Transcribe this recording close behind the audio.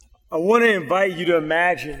I want to invite you to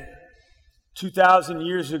imagine 2,000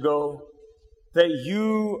 years ago that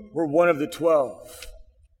you were one of the 12.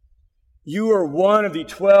 You are one of the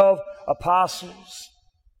 12 apostles.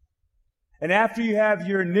 And after you have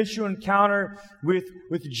your initial encounter with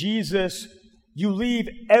Jesus, you leave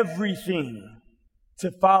everything to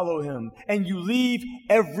follow him. And you leave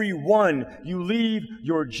everyone. You leave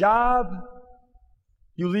your job.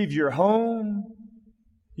 You leave your home.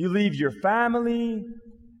 You leave your family.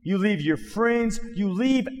 You leave your friends. You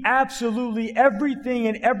leave absolutely everything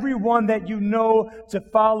and everyone that you know to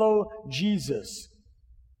follow Jesus.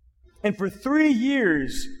 And for 3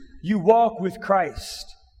 years, you walk with Christ.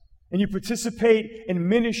 And you participate in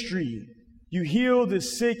ministry. You heal the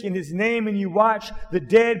sick in his name, and you watch the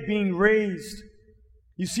dead being raised.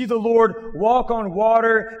 You see the Lord walk on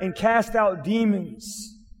water and cast out demons.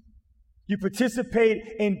 You participate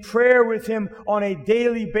in prayer with him on a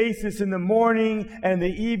daily basis in the morning and the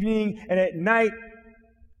evening and at night.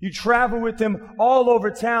 You travel with him all over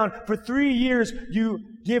town. For 3 years, you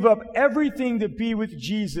give up everything to be with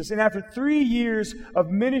Jesus. And after 3 years of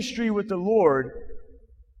ministry with the Lord,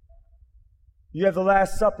 you have the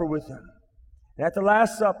Last Supper with him. And at the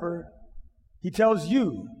Last Supper, he tells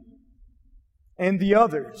you and the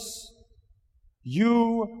others,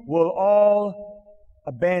 you will all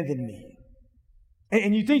abandon me.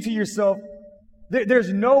 And you think to yourself,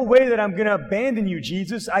 there's no way that I'm going to abandon you,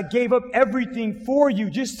 Jesus. I gave up everything for you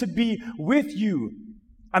just to be with you.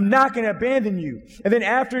 I'm not going to abandon you. And then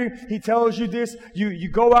after he tells you this, you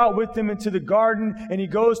go out with him into the garden, and he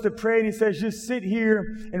goes to pray, and he says, just sit here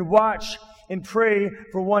and watch and pray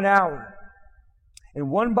for 1 hour. And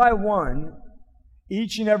one by one,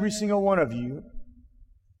 each and every single one of you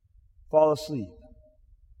fall asleep.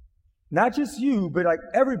 Not just you, but like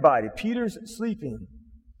everybody. Peter's sleeping.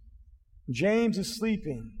 James is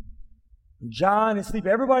sleeping. John is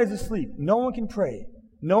sleeping. Everybody's asleep. No one can pray.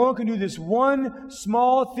 No one can do this one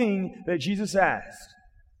small thing that Jesus asked.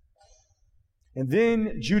 And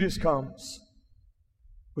then Judas comes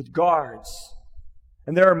with guards.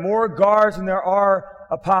 And there are more guards than there are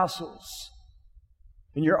apostles.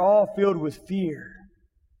 And you're all filled with fear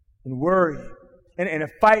and worry. And a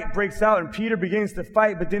fight breaks out, and Peter begins to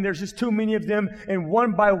fight, but then there's just too many of them, and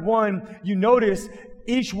one by one, you notice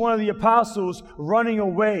each one of the apostles running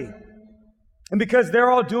away. And because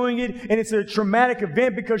they're all doing it, and it's a traumatic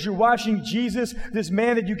event because you're watching Jesus, this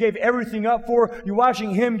man that you gave everything up for, you're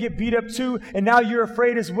watching him get beat up too, and now you're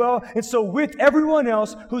afraid as well. And so with everyone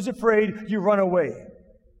else who's afraid, you run away.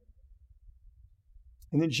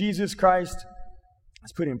 And then Jesus Christ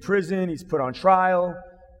is put in prison, he's put on trial,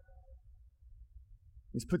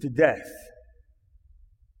 he's put to death.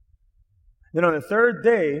 Then on the third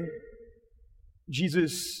day,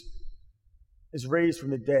 Jesus is raised from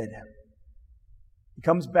the dead. He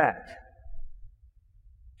comes back,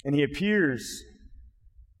 and he appears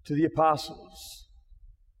to the apostles,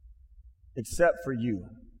 except for you.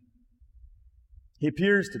 He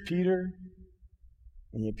appears to Peter,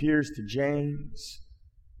 and he appears to James,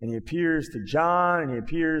 and he appears to John, and he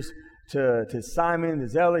appears to Simon the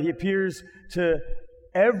Zealot. He appears to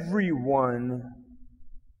everyone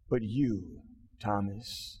but you,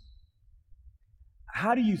 Thomas.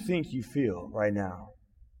 How do you think you feel right now?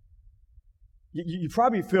 You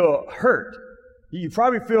probably feel hurt. You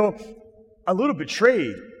probably feel a little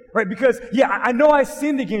betrayed, right? Because, I know I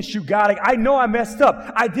sinned against you, God. I know I messed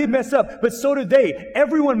up. I did mess up, but so did they.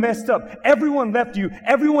 Everyone messed up. Everyone left you.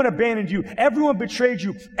 Everyone abandoned you. Everyone betrayed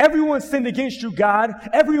you. Everyone sinned against you, God.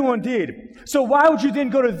 Everyone did. So why would you then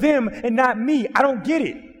go to them and not me? I don't get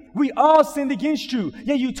it. We all sinned against you.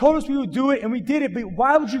 Yeah, you told us we would do it, and we did it, but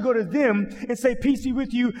why would you go to them and say, peace be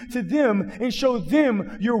with you, to them, and show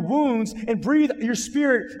them your wounds, and breathe your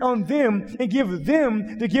spirit on them, and give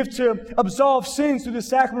them the gift to absolve sins through the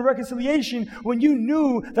sacrament of reconciliation when you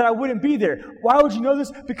knew that I wouldn't be there? Why would you know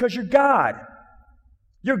this? Because you're God.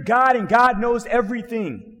 You're God, and God knows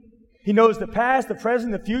everything. He knows the past, the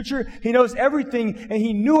present, the future. He knows everything, and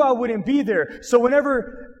he knew I wouldn't be there. So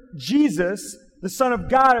whenever Jesus, the Son of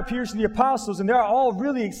God, appears to the apostles, and they're all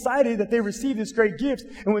really excited that they received this great gift.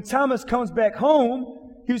 And when Thomas comes back home,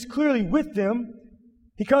 he was clearly with them.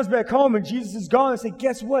 He comes back home, and Jesus is gone, and say,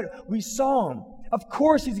 guess what? We saw him. Of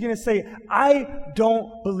course he's going to say, I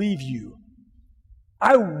don't believe you.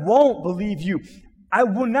 I won't believe you. I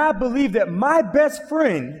will not believe that my best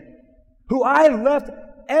friend, who I left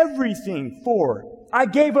everything for, I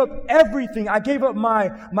gave up everything. I gave up my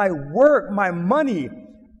work, my money,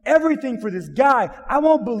 everything for this guy. I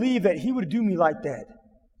won't believe that he would do me like that.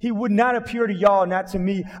 He would not appear to y'all, not to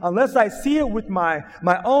me. Unless I see it with my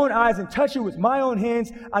own eyes and touch it with my own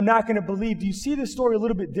hands, I'm not going to believe. Do you see this story a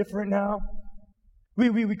little bit different now?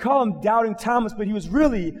 We call him Doubting Thomas, but he was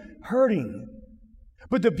really hurting.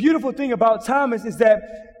 But the beautiful thing about Thomas is that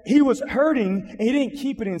he was hurting and he didn't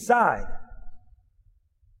keep it inside.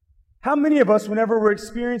 How many of us, whenever we're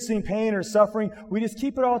experiencing pain or suffering, we just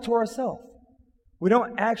keep it all to ourselves? We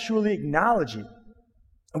don't actually acknowledge it.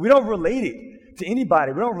 And we don't relate it to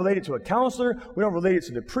anybody. We don't relate it to a counselor. We don't relate it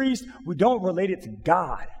to the priest. We don't relate it to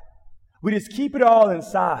God. We just keep it all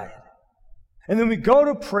inside. And then we go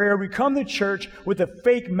to prayer. We come to church with a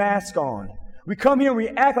fake mask on. We come here and we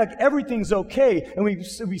act like everything's okay. And we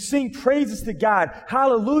sing praises to God.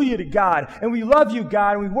 Hallelujah to God. And we love you,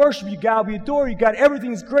 God. And we worship you, God. We adore you, God.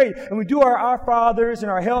 Everything's great. And we do our Fathers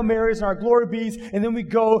and our Hail Marys and our Glory Bees. And then we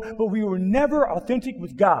go. But we were never authentic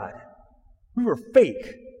with God. We were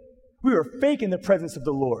fake. We were fake in the presence of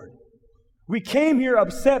the Lord. We came here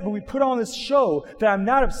upset, but we put on this show that I'm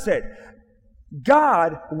not upset.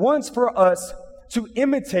 God wants for us to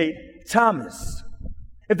imitate Thomas.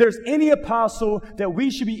 If there's any apostle that we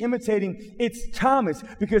should be imitating, it's Thomas,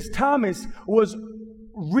 because Thomas was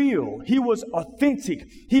real. He was authentic.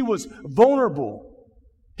 He was vulnerable.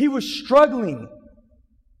 He was struggling.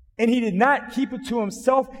 And he did not keep it to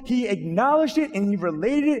himself. He acknowledged it and he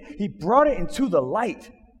related it. He brought it into the light.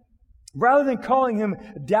 Rather than calling him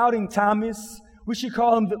Doubting Thomas, we should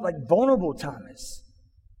call him Vulnerable Thomas.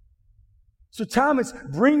 So Thomas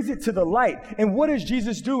brings it to the light. And what does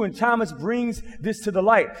Jesus do when Thomas brings this to the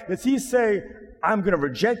light? Does he say, I'm going to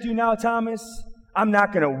reject you now, Thomas? I'm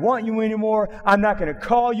not going to want you anymore. I'm not going to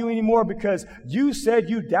call you anymore because you said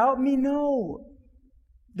you doubt me? No.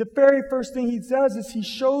 The very first thing he does is he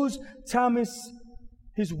shows Thomas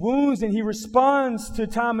his wounds and he responds to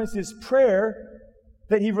Thomas's prayer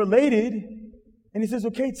that he related, and he says,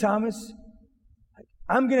 okay, Thomas,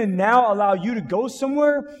 I'm going to now allow you to go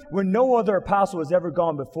somewhere where no other apostle has ever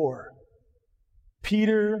gone before.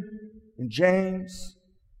 Peter and James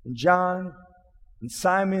and John and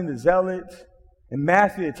Simon the Zealot and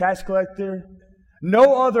Matthew the tax collector.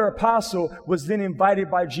 No other apostle was then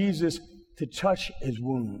invited by Jesus to touch his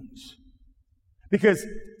wounds. Because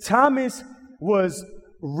Thomas was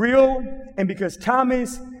real, and because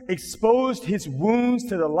Thomas exposed his wounds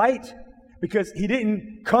to the light, because he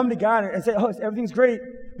didn't come to God and say, oh, everything's great,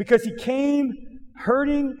 because he came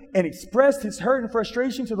hurting and expressed his hurt and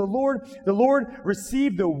frustration to the Lord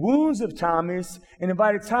received the wounds of Thomas and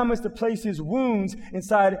invited Thomas to place his wounds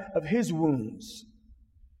inside of his wounds.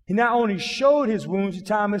 He not only showed his wounds to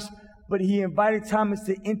Thomas, but he invited Thomas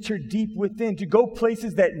to enter deep within, to go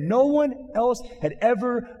places that no one else had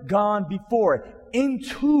ever gone before,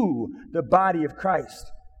 into the body of Christ.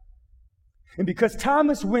 And because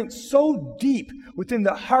Thomas went so deep within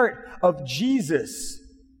the heart of Jesus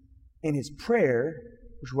in his prayer,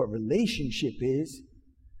 which is what relationship is,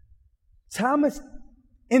 Thomas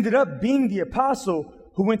ended up being the apostle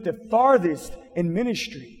who went the farthest in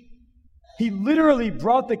ministry. He literally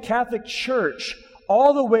brought the Catholic Church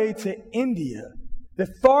all the way to India, the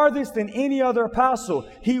farthest than any other apostle.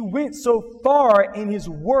 He went so far in his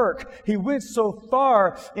work. He went so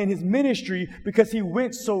far in his ministry because he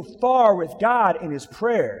went so far with God in his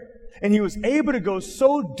prayer. And he was able to go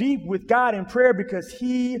so deep with God in prayer because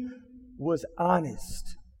he was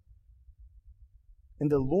honest. And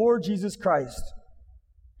the Lord Jesus Christ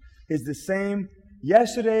is the same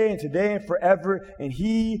yesterday and today and forever. And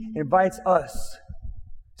he invites us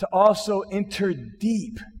to also enter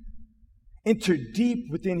deep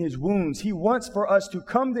within his wounds. He wants for us to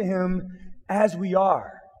come to him as we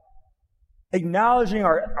are, acknowledging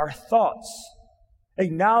our thoughts,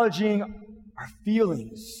 acknowledging our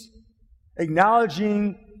feelings,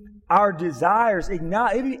 acknowledging our desires,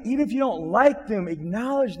 even if you don't like them,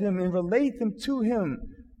 acknowledge them and relate them to him,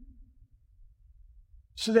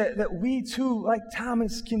 so that we too, like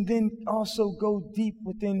Thomas, can then also go deep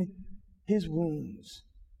within his wounds.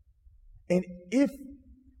 And if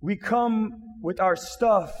we come with our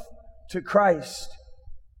stuff to Christ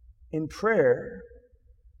in prayer,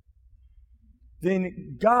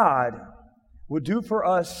 then God will do for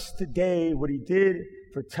us today what he did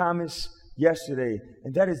for Thomas yesterday.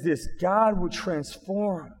 And that is this: God will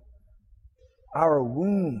transform our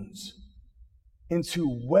wounds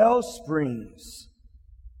into well springs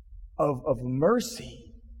of mercy.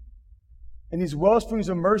 And these well springs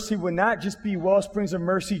of mercy will not just be well springs of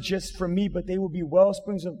mercy just for me, but they will be well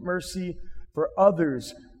springs of mercy for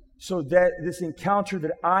others, so that this encounter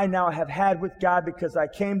that I now have had with God, because I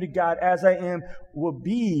came to God as I am, will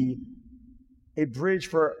be a bridge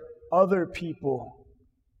for other people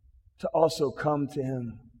to also come to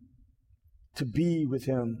him. to be with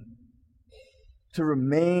him, to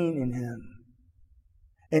remain in him.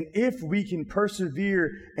 And if we can persevere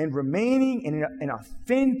in remaining in an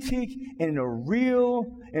authentic and in a real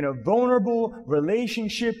and a vulnerable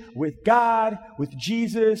relationship with God, with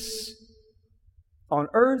Jesus on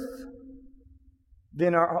earth,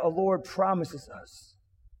 then our Lord promises us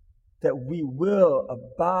that we will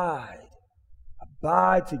abide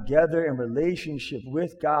together in relationship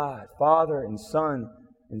with God, Father and Son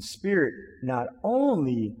and Spirit, not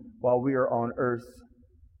only while we are on earth,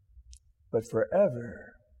 but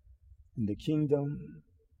forever in the kingdom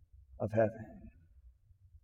of heaven.